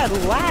 What was that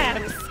laugh?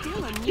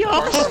 Still a Yo!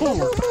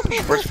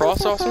 Where's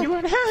Frost also?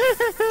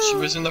 She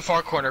was in the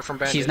far corner from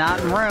Bandit. She's not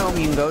in room.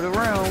 You can go to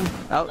room.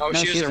 Oh, No, no,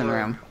 she is she's in in room.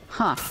 room.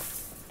 Huh.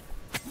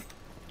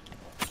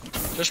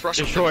 Just rush.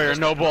 Destroyer,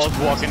 no balls,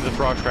 walk into the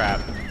frog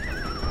trap.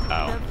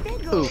 Oh. The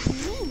big old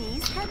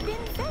meanies have been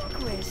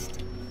vanquished.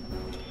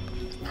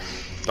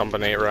 Dump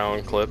an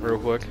 8-round clip real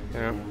quick.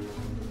 Yeah.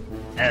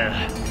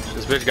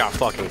 This bitch got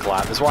fucking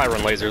clapped. That's why I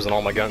run lasers on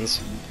all my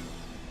guns.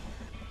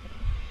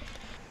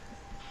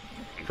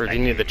 For if you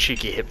need the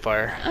cheeky hip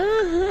fire.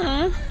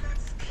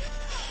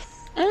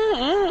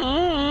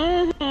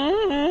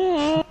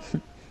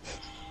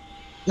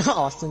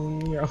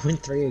 Austin, you're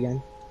 0-3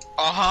 again.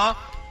 Uh-huh.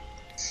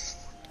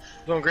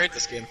 Doing great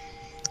this game.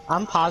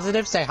 I'm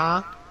positive, say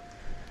huh?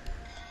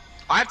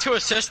 I have 2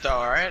 assists though,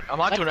 alright? I'm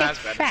not doing as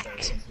bad as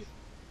those.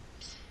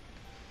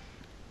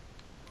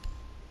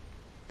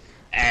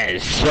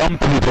 As some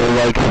people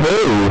like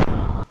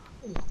who?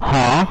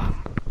 Huh?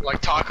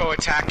 Like Taco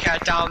Attack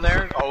Cat down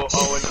there. Oh,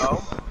 and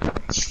oh.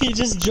 He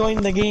just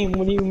joined the game,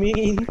 what do you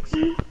mean?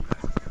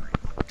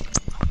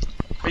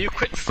 But you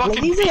quit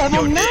fucking He's being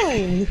level your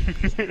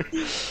dick.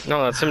 9!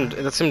 No, that's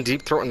him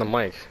deep throating the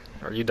mic.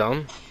 Are you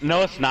dumb?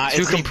 No, it's not.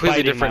 Two It's me completely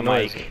biting different my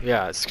noises. mic.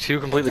 Yeah, it's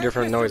 2 completely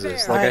different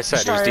noises. Like I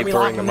said, he was sorry, deep we throating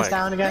locking the this mic.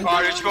 down again? Oh,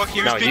 you're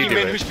speaking, No, who's you speaking do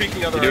man, it. who's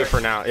speaking other You do it right? for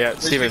now. Yeah,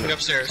 Steven. speaking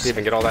upstairs?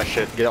 Steven, get all that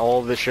shit. Get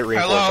all of this shit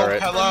reinforced, Hello,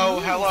 alright? hello.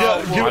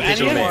 Do I'm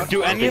picking man.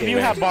 any of you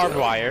have barbed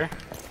wire?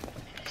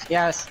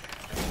 Yes.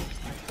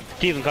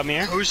 Steven, come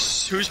here.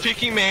 Who's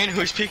peeking main?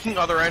 Who's peeking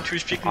other end?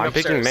 Who's peeking I'm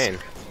upstairs? picking main.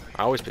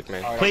 I always pick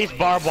main. Place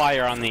barbed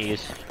wire on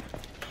these.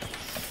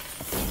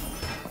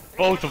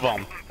 Both of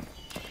them.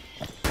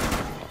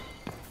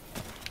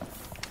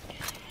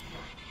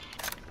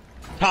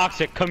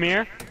 Toxic, come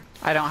here.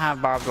 I don't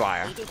have barbed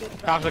wire.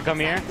 Toxic, come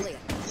here.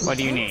 What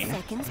do you need?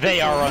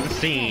 They are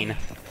unseen.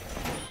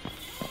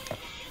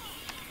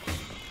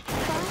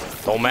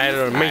 Don't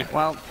matter to me. Alright,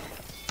 well,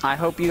 I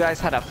hope you guys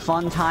had a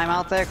fun time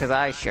out there, because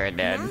I sure did.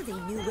 Now they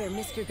knew where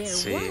Mr. Bear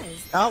See.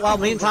 was. Oh, well,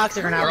 me and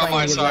Toxic are not They're on my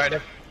playing side.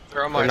 together.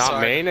 They're on my They're not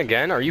side. main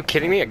again? Are you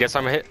kidding me? I guess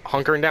I'm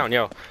hunkering down.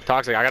 Yo,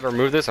 Toxic, I gotta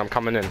remove this. I'm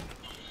coming in.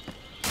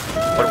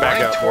 Put it back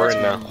Running up. We're towards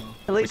in me. now.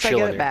 At least I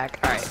chilling get it here. back.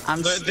 Alright,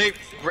 I'm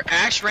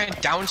Ash ran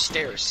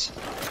downstairs.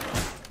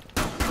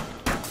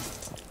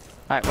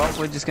 Alright, well,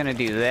 we're just gonna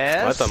do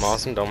this. Let them,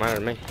 awesome. Don't matter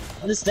to me.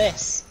 What is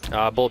this?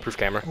 Bulletproof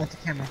camera. What's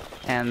the camera?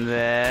 And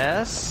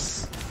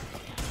this.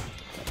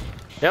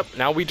 Yep,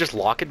 now we just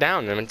lock it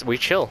down and we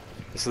chill.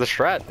 This is the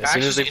strat. As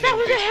soon as they That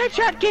was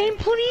a headshot game,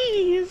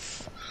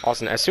 please!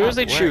 Austin, as soon as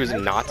they choose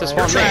not to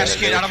spawn main, Trash,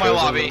 they're get out of my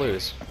chosen lobby. to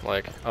lose.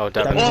 Like, oh,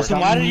 Devin. Austin,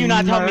 why did you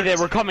not tell me they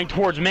were coming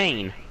towards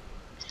main?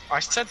 I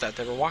said that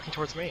they were walking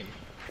towards main.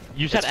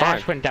 You said It's fine.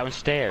 Ash went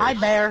downstairs. Hi,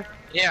 Bear.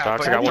 Yeah,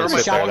 Toxic, but I wouldn't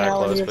sit there shot that now,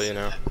 close, yes. but you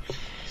know.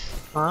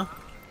 Huh?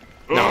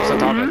 No, I was not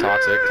talking to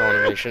Toxic, telling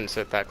him he shouldn't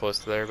sit that close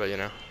to there, but you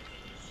know.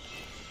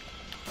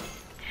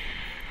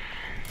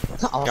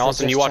 Also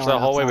Austin, just you watch that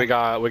chilling hallway,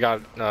 outside. we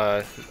got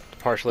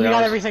partially We got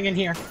ours. everything in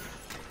here.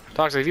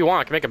 Toxic, if you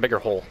want, I can make a bigger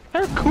hole.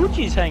 There are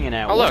coochies hanging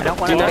out. Oh, look. I don't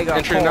want Do to that, dig a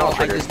entry and hole, knowledge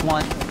I trigger. just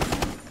want...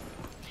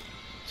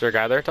 Is there a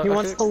guy there, He Toxic?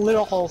 wants the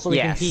little hole so we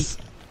can peek. Yes.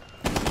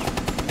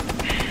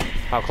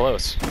 How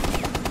close?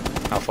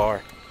 How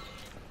far?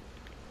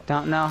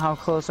 Don't know how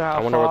close or how I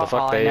far. wonder where the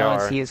fuck All they I know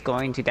are. is he is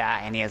going to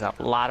die, and he has a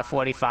lot of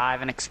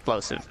 45 and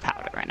explosive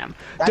powder in him.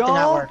 That did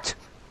not work. Don't!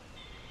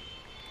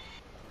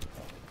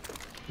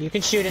 You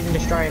can shoot it and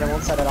destroy it, it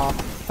won't set it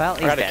off. Well, I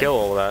he's gotta dead. kill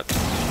all of that.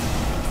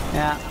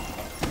 Yeah.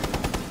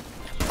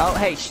 Oh,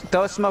 hey,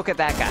 throw smoke at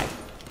that guy.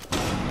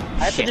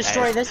 I have Shit, to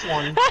destroy this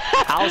one.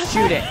 I'll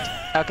shoot it.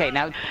 Okay,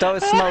 now throw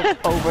smoke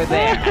over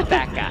there at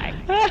that guy.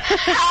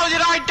 how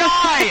did I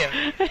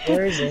die?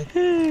 Where is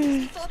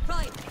he?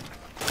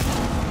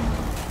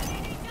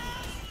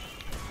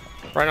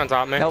 Right on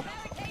top, man. Nope.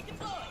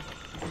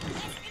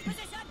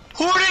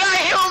 Who did I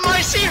hit with my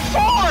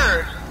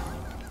C4?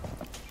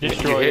 You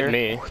Destroyer. hit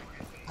me.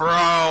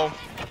 Bro.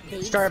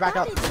 Destroy it back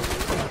up.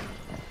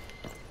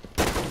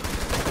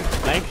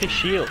 Knife the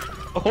shield.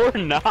 Or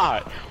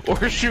not.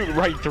 Or shoot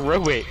right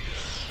through it.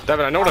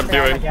 Devin, I know what I'm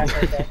There, doing. yes,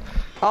 right there.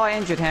 Oh, I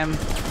injured him.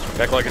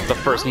 Act like it's the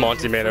first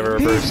Monty man ever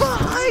He's reversed.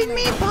 behind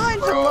me,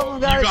 behind the Bro, little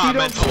you guy. If got you don't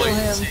mental kill him.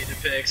 latency to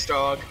fix,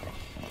 dog.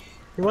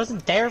 He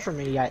wasn't there for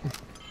me yet.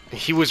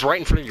 He was right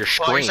in front of your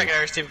Pull out your screen.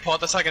 secondary, Steve. Pull out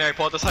the secondary.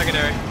 Pull out the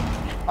secondary.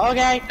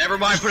 Okay. Never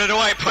mind. Put it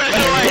away. Put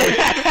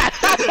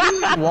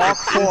it away.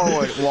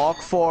 Walk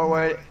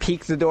forward,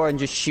 peek the door, and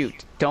just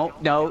shoot.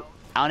 Don't, no,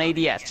 on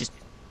ADS, just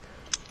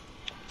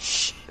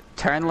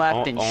turn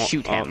left and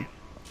shoot him.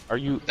 Are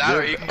you? That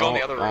or you can go in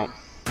the other room.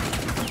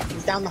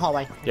 He's down the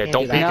hallway. Yeah, Can't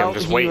don't do that. peek him, No,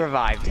 just he wait.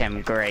 revived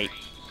him. Great.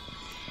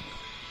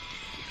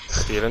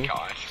 Steven?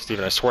 God.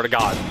 Steven, I swear to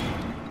God.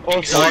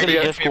 Oh, Sorry, it's in the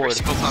every Discord.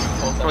 single time I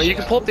pull that Oh, you shit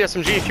can out. pull up the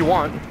SMG if you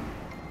want.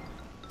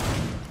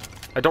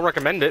 I don't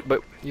recommend it,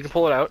 but you can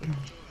pull it out.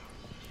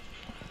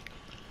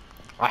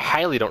 I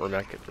highly don't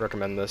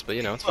recommend this, but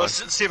you know, it's Oh,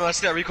 fine. Steven, let's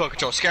see that recoil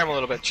control. Scare him a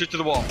little bit. Shoot through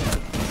the wall.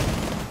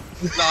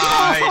 Nice.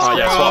 Oh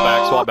yeah,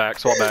 bro. swap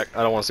back.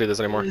 I don't want to see this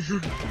anymore.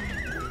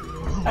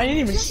 I didn't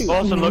even shoot.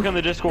 Austin, look on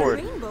the Discord.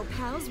 Rainbow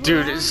pals were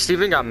Dude, all-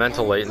 Steven got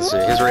mental latency.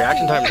 His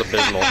reaction time is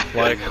abysmal.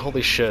 Like,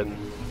 holy shit.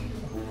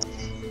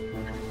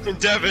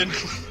 Devin.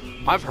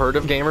 I've heard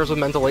of gamers with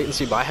mental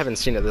latency, but I haven't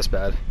seen it this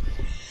bad.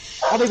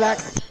 I'll be back.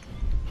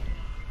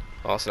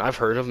 Austin, I've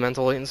heard of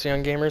mental latency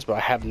on gamers, but I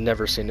have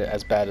never seen it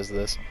as bad as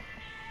this.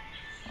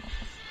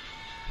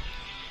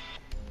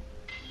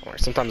 Or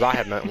sometimes I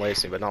have mental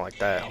latency, but not like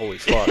that. Holy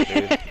fuck,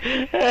 dude.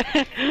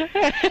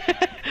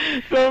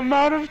 The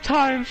amount of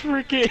times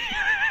freaking.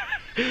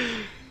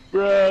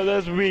 Bro,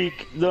 that's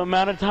weak. The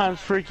amount of times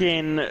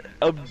freaking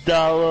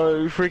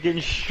Abdallah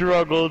freaking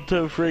struggled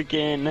to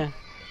freaking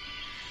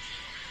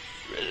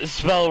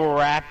spell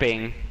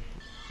rapping.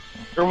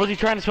 Or was he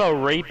trying to spell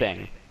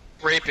raping?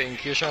 Raping.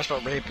 He was trying to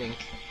start raping.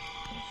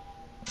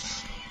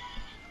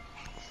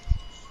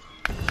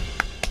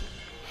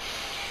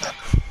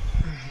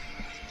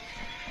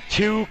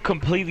 Two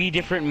completely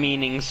different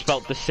meanings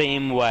spelt the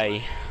same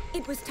way.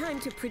 It was time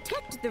to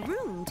protect the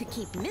room to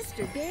keep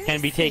Mr. Bear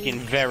Can be taken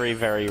safe. very,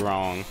 very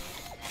wrong.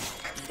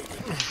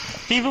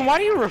 Steven, why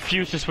do you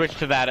refuse to switch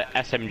to that The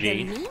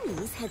SMG?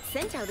 meanies had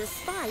sent out a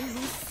spy who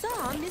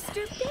saw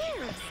Mr.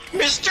 Bear.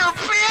 Mr.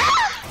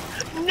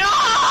 Bear!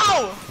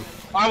 No!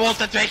 I won't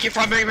take you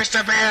from me,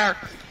 Mr. Bear!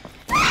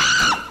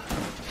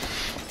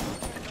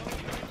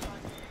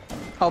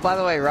 Oh, by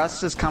the way,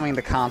 Rust is coming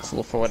to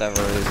console for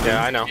whatever reason.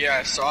 Yeah, I know. Yeah,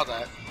 I saw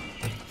that.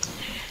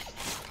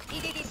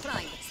 EDD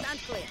Prime, stand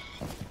clear.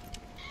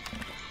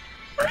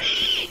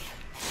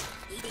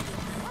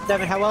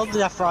 Devin, how well did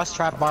that frost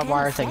trap barbed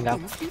wire 10 thing go?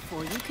 seconds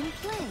before you can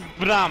play.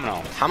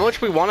 Phenomenal. How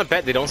much we want to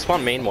bet they don't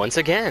spawn main once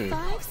again?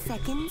 5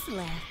 seconds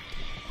left.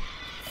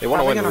 They want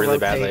to Probably win gonna really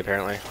rotate. badly,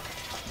 apparently.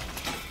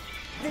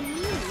 The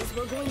meanies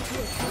were going to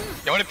attack.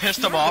 You know what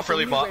pissed them off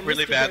really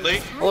badly?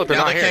 Oh, look, they're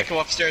Now not they here. can't go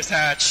upstairs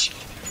hatch.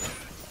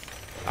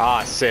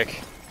 Ah,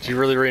 sick. Did you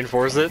really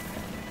reinforce it?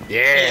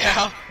 Yeah.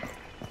 Yeah.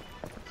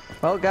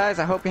 Well, guys,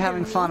 I hope you're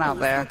having fun out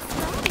there.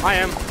 I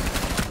am.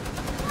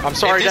 I'm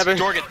sorry, if this Devin.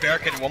 door gets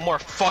barricaded one more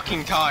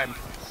fucking time.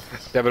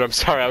 Devin, I'm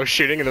sorry. I was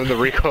shooting and then the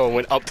recoil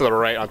went up to the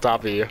right on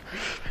top of you.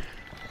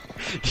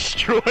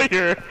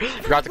 Destroyer.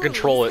 Forgot to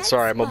control it.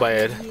 Sorry, my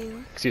bad.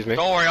 Excuse me.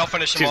 Don't worry, I'll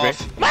finish him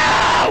Excuse me.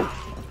 off.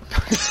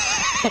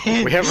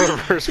 We have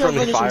reverse friendly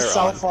Finish fire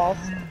himself on.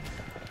 off.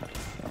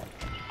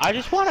 I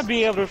just want to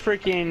be able to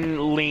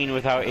freaking lean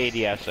without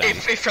ADSing.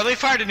 If friendly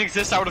fire didn't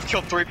exist, I would have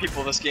killed 3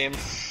 people this game.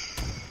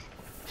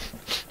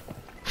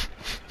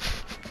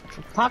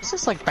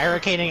 Toxic's like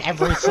barricading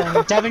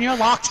everything. Devin, you're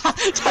locked out.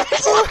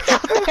 Devin's locked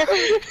out there.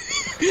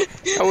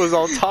 That was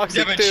all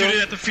toxic Devin, too. shoot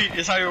it at the feet.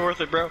 It's how you're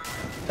worth it, bro.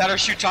 That or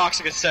shoot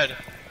toxic instead.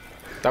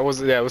 That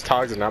was it was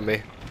toxic, not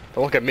me.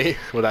 Don't look at me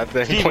with that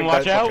thing. Steven, Point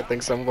watch that out. fucking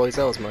thing someplace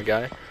else, my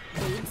guy.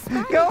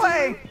 Go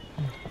away!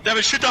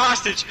 Devin, shoot the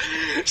hostage.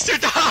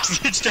 Shoot the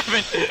hostage,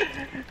 Devin.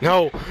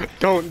 No,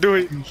 don't do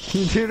it.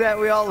 You do that,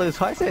 we all lose.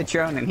 Why is there a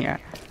drone in here?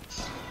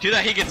 Do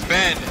that, he gets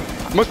banned.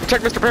 Must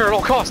protect Mr. Bear at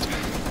all costs.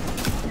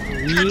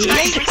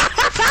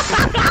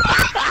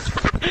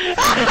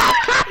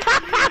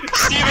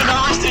 Steven, the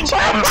hostage!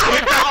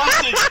 Smoke the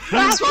hostage!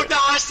 Smoke the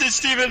hostage,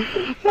 Steven!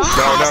 No.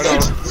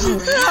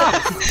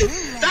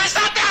 That's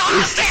not the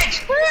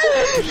hostage!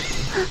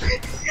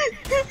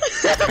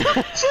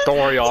 Don't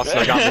worry, Austin.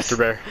 I got Mr.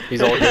 Bear.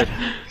 He's all good.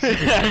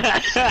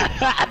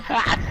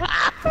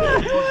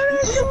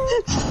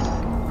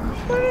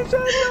 What is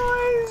that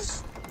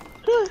noise?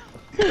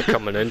 They're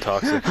coming in,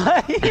 toxic.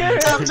 I hear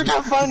it. Toxic,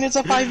 have fun. It's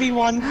a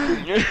 5v1.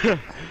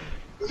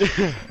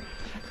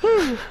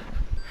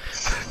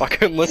 I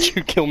couldn't let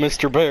you kill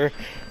Mr. Bear.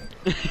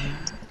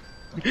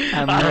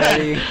 I'm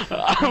ready.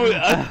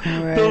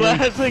 The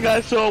last thing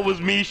I saw was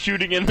me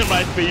shooting into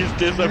my face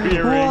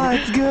disappearing.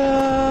 Let's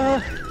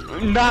go!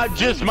 Not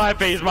just my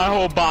face, my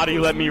whole body.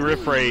 Let me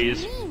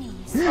rephrase.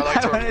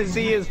 I want to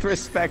see his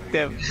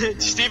perspective.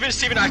 Steven,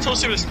 I told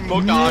Steven to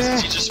smoke the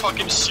hostage, he just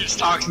fucking shoots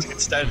toxic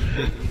instead.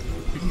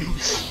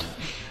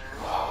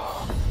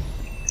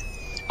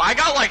 I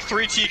got like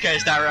 3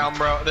 TKs that round,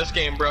 bro, this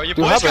game, bro. Your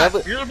boys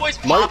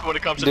pop when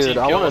it comes to team Dude,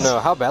 kills. I want to know,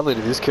 how badly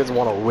do these kids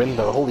want to win,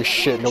 though? Holy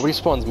shit, nobody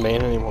spawns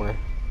main anymore.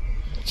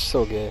 It's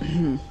so gay.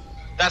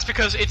 That's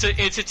because it's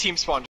a team spawn.